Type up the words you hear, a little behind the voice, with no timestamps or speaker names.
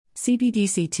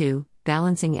CBDC 2,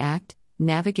 Balancing Act,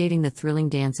 Navigating the Thrilling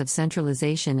Dance of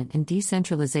Centralization and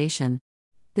Decentralization,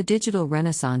 the Digital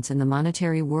Renaissance in the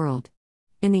Monetary World.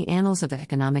 In the annals of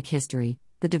economic history,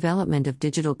 the development of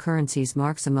digital currencies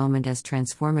marks a moment as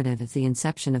transformative as the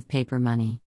inception of paper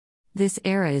money. This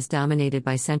era is dominated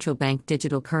by Central Bank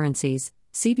Digital Currencies,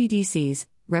 CBDCs,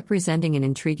 representing an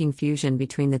intriguing fusion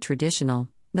between the traditional,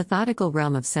 methodical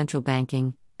realm of central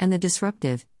banking and the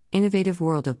disruptive, innovative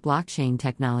world of blockchain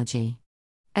technology.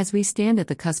 As we stand at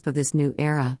the cusp of this new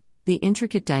era, the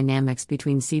intricate dynamics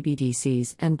between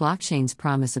CBDCs and blockchain's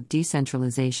promise of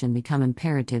decentralization become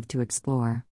imperative to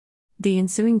explore. The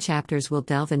ensuing chapters will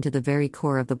delve into the very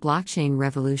core of the blockchain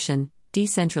revolution,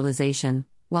 decentralization,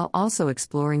 while also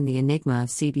exploring the enigma of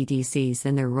CBDCs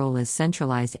and their role as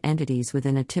centralized entities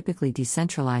within a typically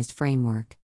decentralized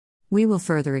framework. We will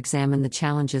further examine the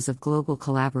challenges of global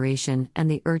collaboration and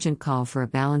the urgent call for a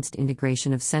balanced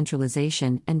integration of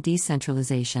centralization and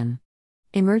decentralization.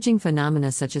 Emerging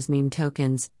phenomena such as meme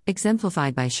tokens,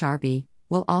 exemplified by Sharbi,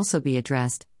 will also be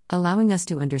addressed, allowing us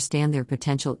to understand their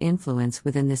potential influence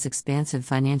within this expansive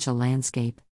financial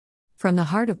landscape. From the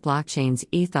heart of blockchain's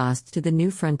ethos to the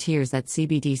new frontiers that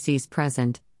CBDCs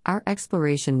present, our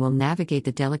exploration will navigate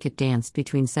the delicate dance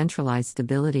between centralized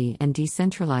stability and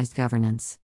decentralized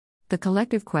governance. The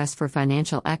collective quest for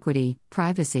financial equity,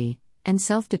 privacy, and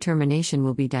self-determination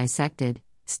will be dissected,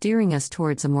 steering us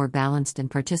towards a more balanced and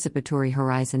participatory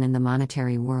horizon in the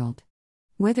monetary world.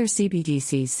 Whether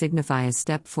CBDCs signify a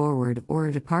step forward or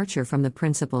a departure from the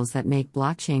principles that make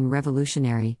blockchain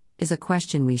revolutionary, is a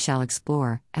question we shall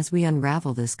explore as we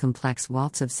unravel this complex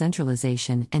waltz of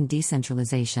centralization and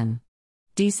decentralization.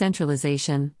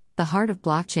 Decentralization, the heart of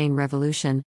blockchain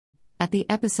revolution. At the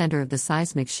epicenter of the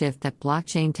seismic shift that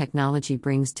blockchain technology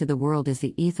brings to the world is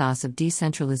the ethos of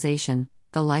decentralization,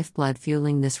 the lifeblood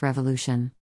fueling this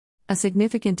revolution. A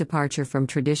significant departure from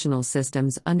traditional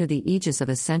systems under the aegis of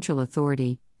a central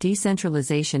authority,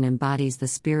 decentralization embodies the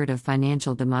spirit of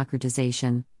financial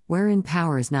democratization, wherein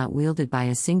power is not wielded by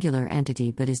a singular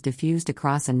entity but is diffused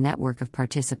across a network of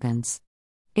participants.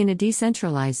 In a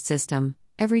decentralized system,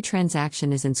 every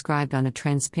transaction is inscribed on a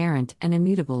transparent and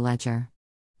immutable ledger.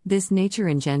 This nature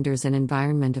engenders an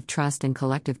environment of trust and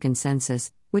collective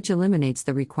consensus, which eliminates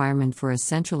the requirement for a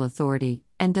central authority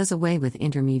and does away with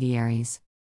intermediaries.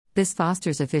 This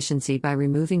fosters efficiency by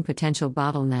removing potential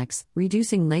bottlenecks,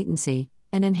 reducing latency,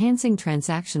 and enhancing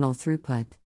transactional throughput.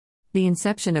 The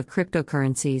inception of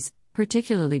cryptocurrencies,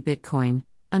 particularly Bitcoin,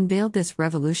 unveiled this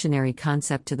revolutionary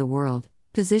concept to the world,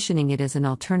 positioning it as an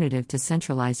alternative to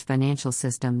centralized financial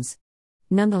systems.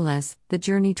 Nonetheless, the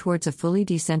journey towards a fully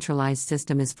decentralized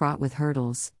system is fraught with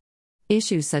hurdles.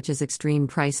 Issues such as extreme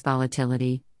price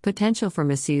volatility, potential for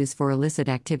misuse for illicit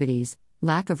activities,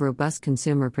 lack of robust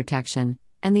consumer protection,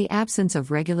 and the absence of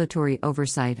regulatory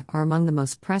oversight are among the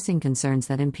most pressing concerns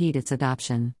that impede its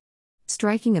adoption.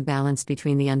 Striking a balance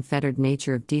between the unfettered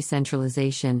nature of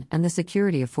decentralization and the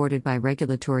security afforded by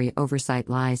regulatory oversight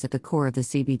lies at the core of the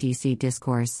CBDC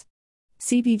discourse.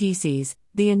 CBDCs,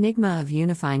 the enigma of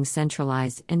unifying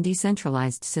centralized and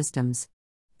decentralized systems.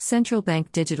 Central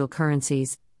Bank Digital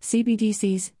Currencies,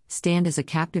 CBDCs, stand as a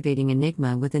captivating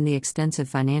enigma within the extensive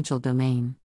financial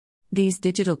domain. These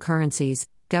digital currencies,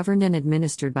 governed and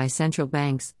administered by central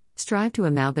banks, strive to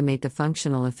amalgamate the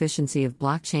functional efficiency of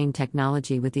blockchain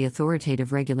technology with the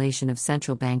authoritative regulation of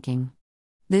central banking.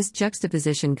 This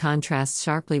juxtaposition contrasts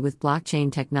sharply with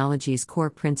blockchain technology's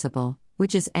core principle,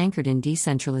 which is anchored in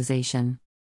decentralization.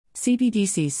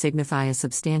 CBDCs signify a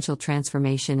substantial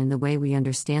transformation in the way we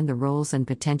understand the roles and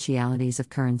potentialities of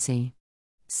currency.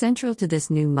 Central to this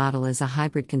new model is a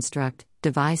hybrid construct,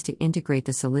 devised to integrate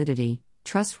the solidity,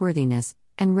 trustworthiness,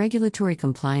 and regulatory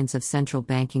compliance of central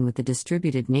banking with the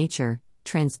distributed nature,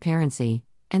 transparency,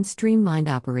 and streamlined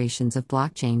operations of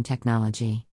blockchain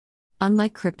technology.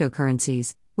 Unlike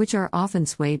cryptocurrencies, which are often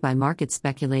swayed by market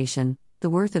speculation, the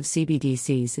worth of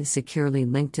CBDCs is securely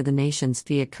linked to the nation's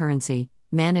fiat currency,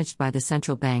 managed by the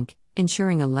central bank,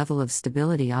 ensuring a level of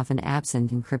stability often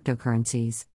absent in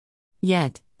cryptocurrencies.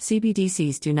 Yet,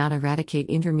 CBDCs do not eradicate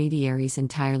intermediaries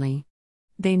entirely.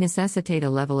 They necessitate a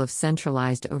level of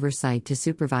centralized oversight to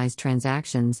supervise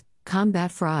transactions,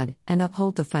 combat fraud, and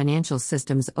uphold the financial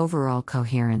system's overall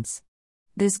coherence.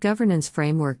 This governance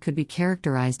framework could be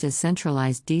characterized as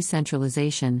centralized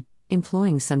decentralization,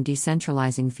 employing some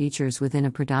decentralizing features within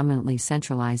a predominantly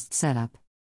centralized setup.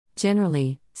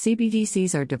 Generally,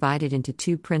 CBDCs are divided into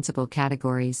two principal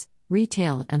categories: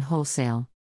 retail and wholesale.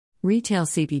 Retail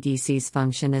CBDCs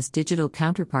function as digital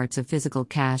counterparts of physical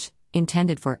cash,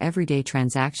 intended for everyday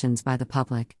transactions by the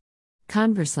public.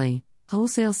 Conversely,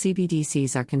 Wholesale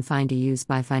CBDCs are confined to use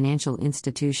by financial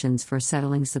institutions for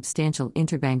settling substantial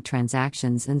interbank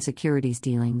transactions and securities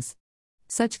dealings.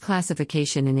 Such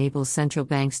classification enables central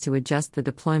banks to adjust the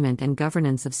deployment and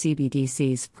governance of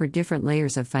CBDCs for different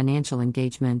layers of financial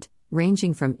engagement,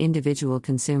 ranging from individual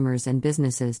consumers and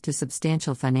businesses to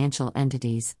substantial financial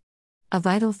entities. A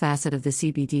vital facet of the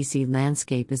CBDC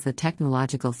landscape is the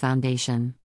technological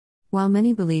foundation. While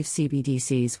many believe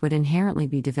CBDCs would inherently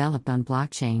be developed on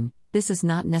blockchain, this is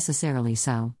not necessarily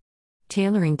so.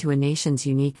 Tailoring to a nation's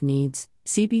unique needs,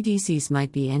 CBDCs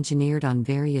might be engineered on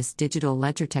various digital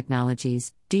ledger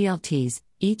technologies, DLTs,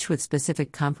 each with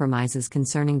specific compromises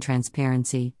concerning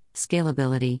transparency,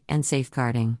 scalability, and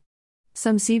safeguarding.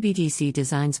 Some CBDC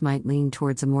designs might lean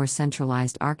towards a more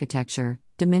centralized architecture,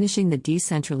 diminishing the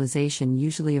decentralization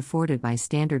usually afforded by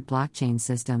standard blockchain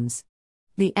systems.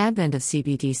 The advent of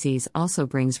CBDCs also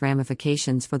brings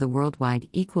ramifications for the worldwide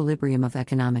equilibrium of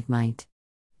economic might.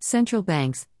 Central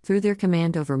banks, through their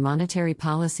command over monetary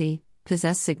policy,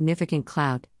 possess significant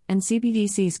clout, and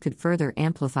CBDCs could further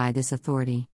amplify this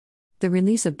authority. The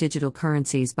release of digital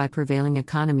currencies by prevailing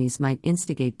economies might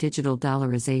instigate digital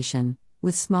dollarization,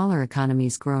 with smaller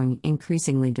economies growing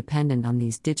increasingly dependent on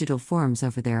these digital forms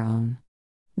over their own.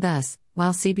 Thus,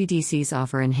 while CBDCs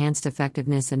offer enhanced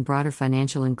effectiveness and broader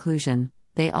financial inclusion,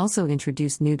 they also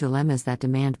introduce new dilemmas that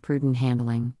demand prudent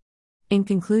handling. In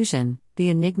conclusion, the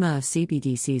enigma of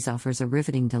CBDCs offers a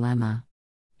riveting dilemma.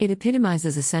 It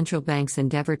epitomizes a central bank's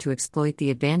endeavor to exploit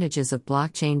the advantages of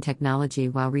blockchain technology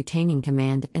while retaining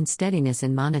command and steadiness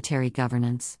in monetary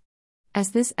governance.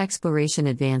 As this exploration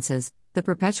advances, the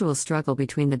perpetual struggle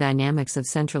between the dynamics of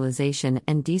centralization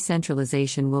and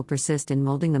decentralization will persist in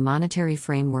molding the monetary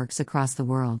frameworks across the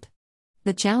world.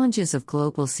 The challenges of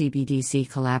global CBDC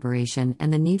collaboration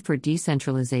and the need for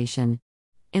decentralization.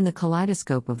 In the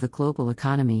kaleidoscope of the global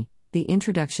economy, the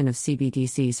introduction of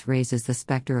CBDCs raises the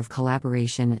specter of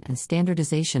collaboration and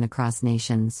standardization across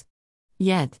nations.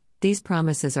 Yet, these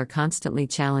promises are constantly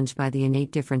challenged by the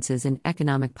innate differences in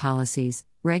economic policies,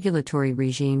 regulatory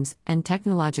regimes, and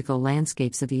technological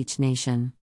landscapes of each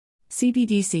nation.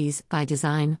 CBDCs, by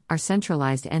design, are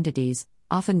centralized entities,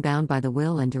 often bound by the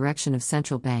will and direction of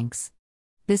central banks.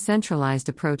 This centralized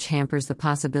approach hampers the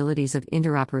possibilities of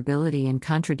interoperability and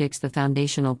contradicts the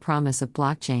foundational promise of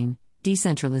blockchain,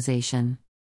 decentralization.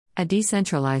 A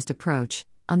decentralized approach,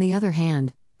 on the other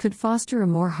hand, could foster a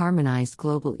more harmonized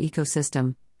global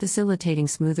ecosystem, facilitating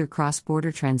smoother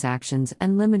cross-border transactions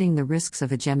and limiting the risks of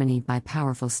hegemony by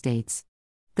powerful states.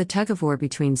 The tug-of-war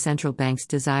between central banks'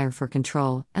 desire for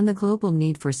control and the global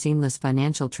need for seamless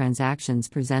financial transactions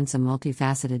presents a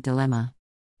multifaceted dilemma.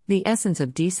 The essence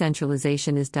of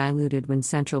decentralization is diluted when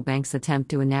central banks attempt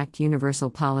to enact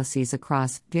universal policies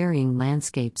across varying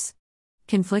landscapes.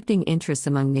 Conflicting interests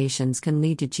among nations can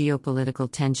lead to geopolitical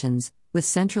tensions, with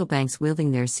central banks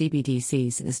wielding their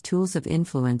CBDCs as tools of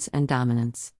influence and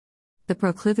dominance. The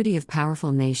proclivity of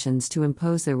powerful nations to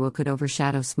impose their will could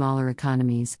overshadow smaller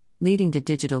economies, leading to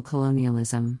digital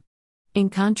colonialism. In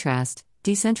contrast,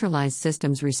 decentralized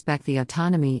systems respect the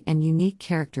autonomy and unique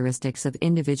characteristics of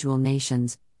individual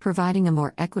nations, providing a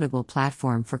more equitable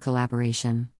platform for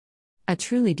collaboration. A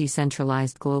truly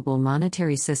decentralized global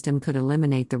monetary system could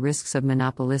eliminate the risks of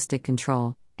monopolistic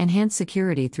control, enhance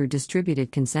security through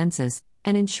distributed consensus,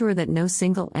 and ensure that no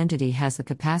single entity has the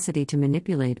capacity to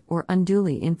manipulate or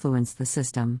unduly influence the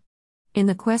system. In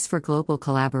the quest for global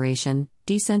collaboration,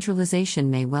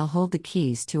 decentralization may well hold the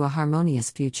keys to a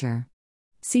harmonious future.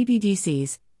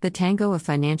 CBDCs, the tango of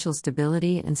financial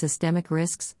stability and systemic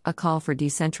risks, a call for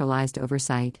decentralized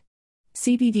oversight.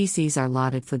 CBDCs are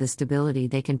lauded for the stability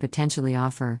they can potentially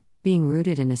offer, being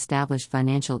rooted in established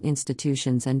financial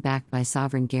institutions and backed by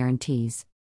sovereign guarantees.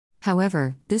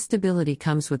 However, this stability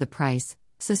comes with a price: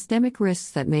 systemic risks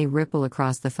that may ripple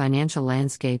across the financial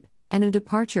landscape, and a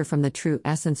departure from the true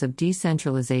essence of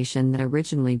decentralization that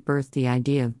originally birthed the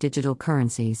idea of digital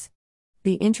currencies.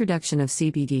 The introduction of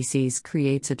CBDCs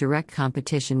creates a direct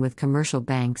competition with commercial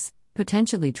banks,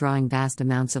 potentially drawing vast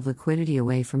amounts of liquidity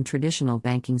away from traditional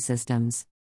banking systems.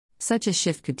 Such a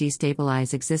shift could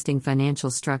destabilize existing financial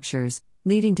structures,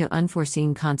 leading to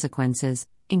unforeseen consequences,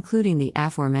 including the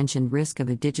aforementioned risk of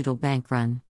a digital bank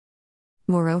run.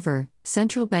 Moreover,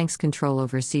 central banks' control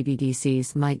over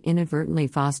CBDCs might inadvertently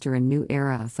foster a new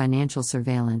era of financial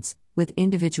surveillance, with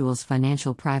individuals'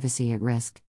 financial privacy at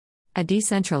risk. A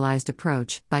decentralized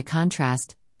approach, by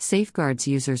contrast, safeguards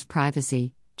users'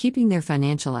 privacy, keeping their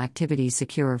financial activities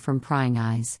secure from prying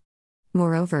eyes.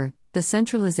 Moreover, the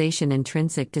centralization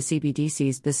intrinsic to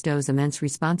CBDCs bestows immense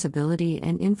responsibility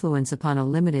and influence upon a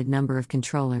limited number of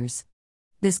controllers.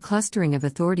 This clustering of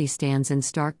authority stands in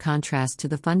stark contrast to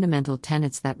the fundamental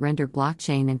tenets that render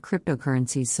blockchain and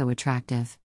cryptocurrencies so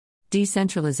attractive.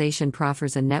 Decentralization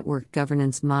proffers a network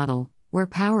governance model, where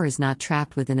power is not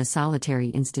trapped within a solitary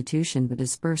institution but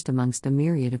dispersed amongst a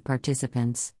myriad of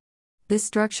participants. This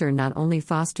structure not only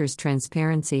fosters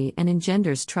transparency and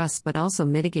engenders trust but also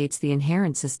mitigates the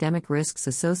inherent systemic risks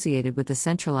associated with the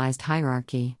centralized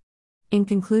hierarchy. In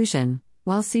conclusion,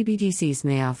 while CBDCs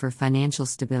may offer financial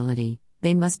stability,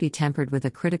 they must be tempered with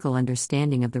a critical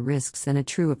understanding of the risks and a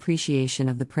true appreciation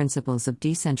of the principles of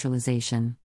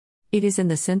decentralization. It is in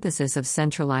the synthesis of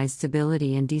centralized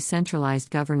stability and decentralized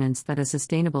governance that a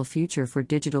sustainable future for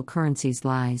digital currencies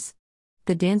lies.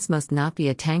 The dance must not be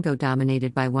a tango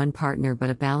dominated by one partner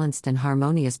but a balanced and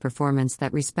harmonious performance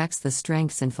that respects the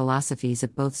strengths and philosophies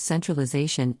of both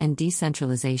centralization and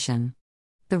decentralization.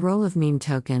 The role of meme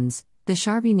tokens, the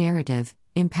Sharbi narrative,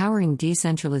 empowering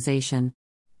decentralization.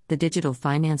 The digital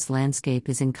finance landscape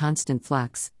is in constant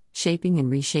flux, shaping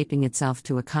and reshaping itself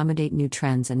to accommodate new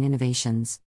trends and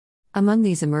innovations. Among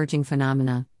these emerging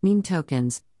phenomena, meme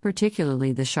tokens,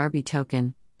 particularly the Sharbi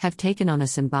token, have taken on a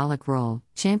symbolic role,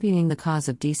 championing the cause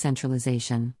of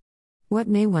decentralization. What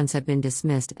may once have been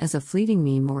dismissed as a fleeting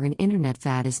meme or an internet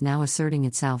fad is now asserting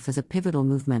itself as a pivotal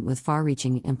movement with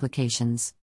far-reaching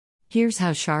implications. Here's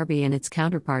how Sharbi and its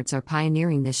counterparts are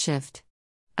pioneering this shift.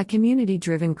 A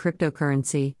community-driven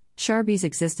cryptocurrency, Sharbi's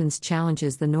existence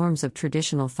challenges the norms of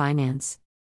traditional finance.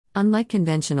 Unlike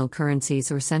conventional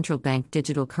currencies or central bank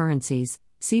digital currencies,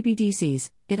 CBDCs,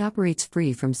 it operates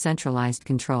free from centralized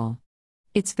control.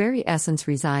 Its very essence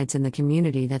resides in the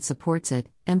community that supports it,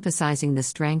 emphasizing the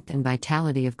strength and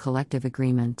vitality of collective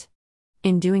agreement.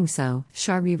 In doing so,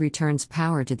 Sharbi returns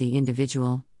power to the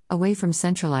individual, away from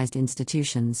centralized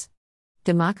institutions.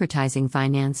 Democratizing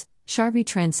finance, Sharbi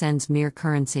transcends mere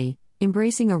currency,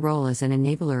 embracing a role as an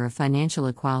enabler of financial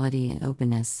equality and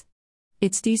openness.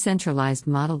 Its decentralized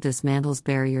model dismantles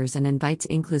barriers and invites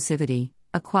inclusivity,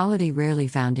 a quality rarely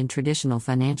found in traditional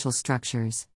financial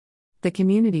structures. The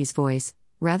community's voice,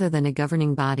 rather than a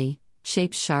governing body,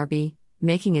 shapes Sharbi,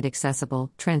 making it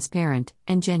accessible, transparent,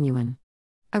 and genuine.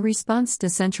 A response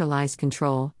to centralized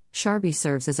control, Sharbi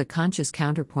serves as a conscious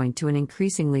counterpoint to an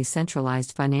increasingly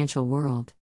centralized financial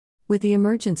world. With the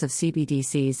emergence of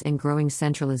CBDCs and growing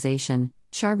centralization,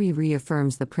 Sharbi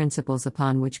reaffirms the principles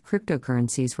upon which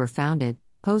cryptocurrencies were founded,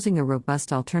 posing a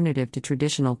robust alternative to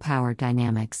traditional power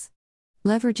dynamics.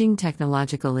 Leveraging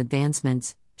technological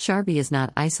advancements, Sharbi is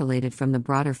not isolated from the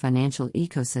broader financial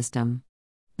ecosystem.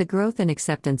 The growth and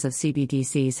acceptance of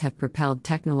CBDCs have propelled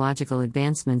technological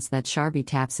advancements that Sharbi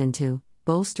taps into,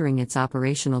 bolstering its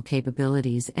operational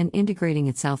capabilities and integrating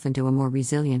itself into a more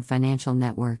resilient financial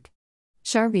network.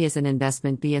 Sharbi is an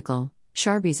investment vehicle.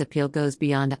 Sharbi's appeal goes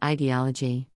beyond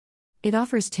ideology. It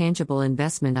offers tangible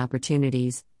investment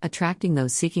opportunities, attracting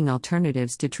those seeking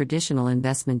alternatives to traditional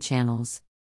investment channels.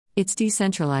 Its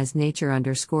decentralized nature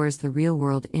underscores the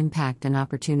real-world impact and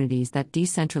opportunities that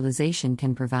decentralization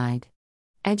can provide.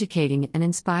 Educating and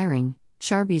inspiring,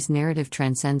 Sharbi's narrative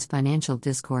transcends financial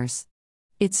discourse.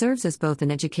 It serves as both an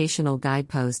educational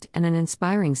guidepost and an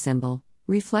inspiring symbol,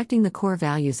 reflecting the core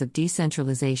values of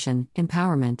decentralization,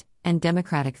 empowerment, and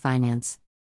democratic finance.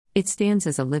 It stands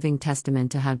as a living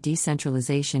testament to how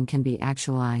decentralization can be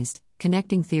actualized,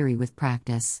 connecting theory with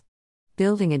practice.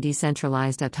 Building a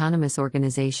decentralized autonomous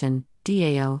organization,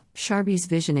 DAO, Sharbi's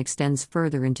vision extends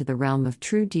further into the realm of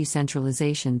true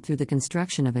decentralization through the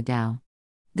construction of a DAO.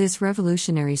 This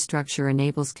revolutionary structure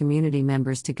enables community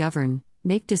members to govern,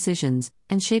 make decisions,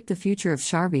 and shape the future of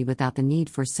Sharbi without the need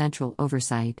for central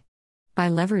oversight. By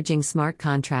leveraging smart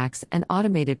contracts and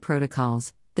automated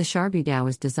protocols, the Sharbi DAO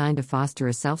is designed to foster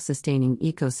a self-sustaining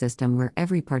ecosystem where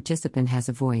every participant has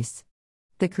a voice.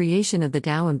 The creation of the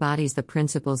DAO embodies the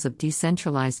principles of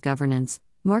decentralized governance,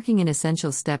 marking an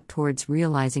essential step towards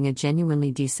realizing a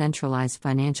genuinely decentralized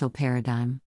financial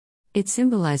paradigm. It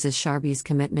symbolizes Sharbi's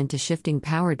commitment to shifting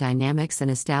power dynamics and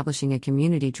establishing a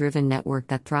community-driven network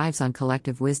that thrives on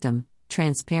collective wisdom,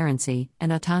 transparency,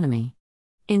 and autonomy.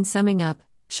 In summing up,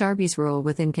 Sharbi's role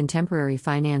within contemporary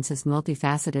finance is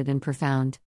multifaceted and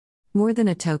profound. More than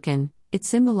a token, it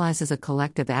symbolizes a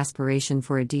collective aspiration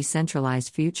for a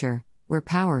decentralized future, where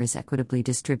power is equitably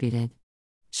distributed.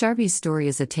 Sharbi's story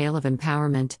is a tale of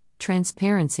empowerment,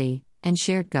 transparency, and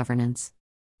shared governance.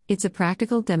 It's a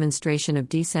practical demonstration of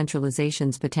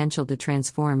decentralization's potential to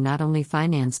transform not only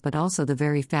finance but also the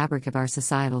very fabric of our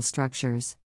societal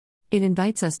structures. It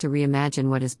invites us to reimagine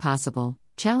what is possible,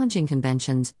 challenging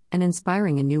conventions, and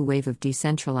inspiring a new wave of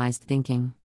decentralized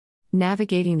thinking.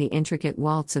 Navigating the intricate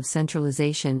waltz of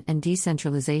centralization and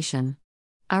decentralization.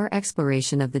 Our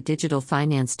exploration of the digital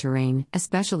finance terrain,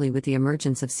 especially with the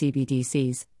emergence of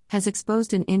CBDCs, has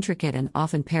exposed an intricate and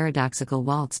often paradoxical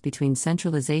waltz between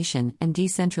centralization and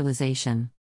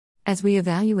decentralization. As we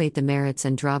evaluate the merits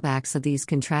and drawbacks of these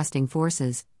contrasting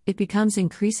forces, it becomes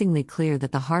increasingly clear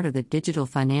that the heart of the digital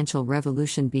financial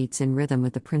revolution beats in rhythm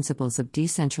with the principles of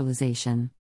decentralization.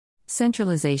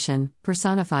 Centralization,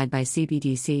 personified by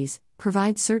CBDCs,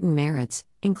 provides certain merits,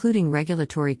 including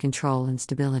regulatory control and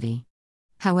stability.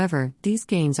 However, these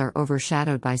gains are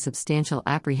overshadowed by substantial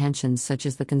apprehensions such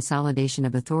as the consolidation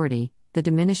of authority, the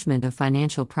diminishment of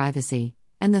financial privacy,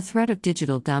 and the threat of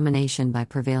digital domination by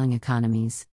prevailing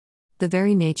economies. The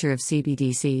very nature of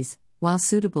CBDCs, while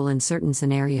suitable in certain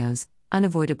scenarios,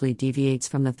 unavoidably deviates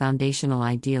from the foundational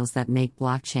ideals that make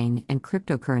blockchain and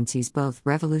cryptocurrencies both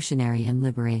revolutionary and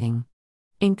liberating.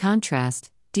 In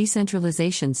contrast,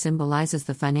 decentralization symbolizes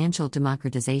the financial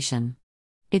democratization.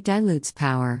 It dilutes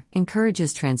power,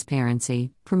 encourages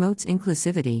transparency, promotes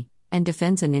inclusivity, and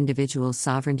defends an individual's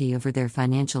sovereignty over their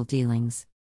financial dealings.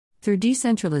 Through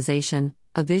decentralization,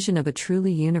 a vision of a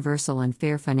truly universal and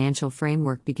fair financial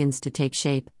framework begins to take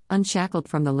shape, unshackled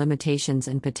from the limitations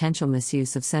and potential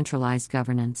misuse of centralized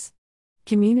governance.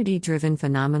 Community-driven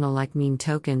phenomena like meme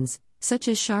tokens, such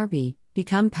as Sharbi,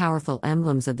 become powerful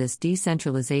emblems of this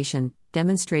decentralization,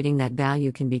 demonstrating that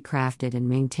value can be crafted and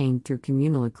maintained through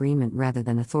communal agreement rather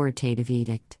than authoritative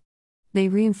edict. They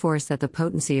reinforce that the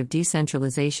potency of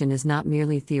decentralization is not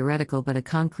merely theoretical but a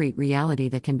concrete reality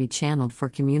that can be channeled for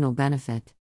communal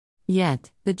benefit.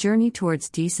 Yet, the journey towards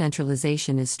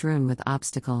decentralization is strewn with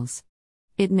obstacles.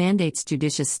 It mandates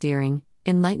judicious steering,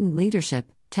 enlightened leadership,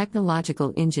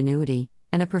 technological ingenuity,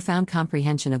 and a profound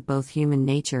comprehension of both human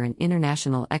nature and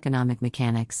international economic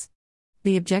mechanics.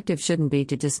 The objective shouldn't be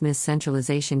to dismiss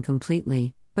centralization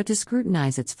completely, but to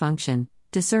scrutinize its function,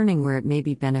 discerning where it may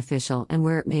be beneficial and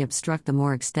where it may obstruct the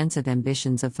more extensive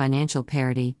ambitions of financial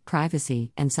parity,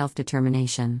 privacy, and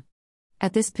self-determination.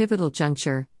 At this pivotal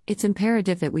juncture, it's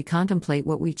imperative that we contemplate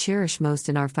what we cherish most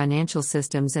in our financial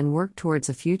systems and work towards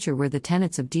a future where the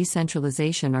tenets of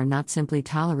decentralization are not simply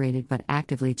tolerated but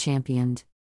actively championed.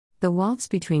 The waltz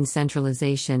between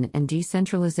centralization and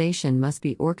decentralization must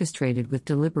be orchestrated with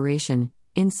deliberation,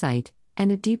 insight,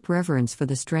 and a deep reverence for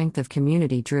the strength of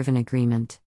community-driven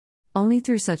agreement. Only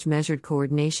through such measured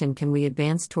coordination can we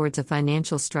advance towards a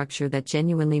financial structure that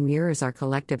genuinely mirrors our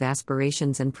collective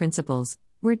aspirations and principles,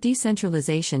 where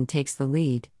decentralization takes the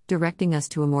lead, directing us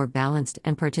to a more balanced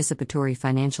and participatory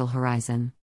financial horizon.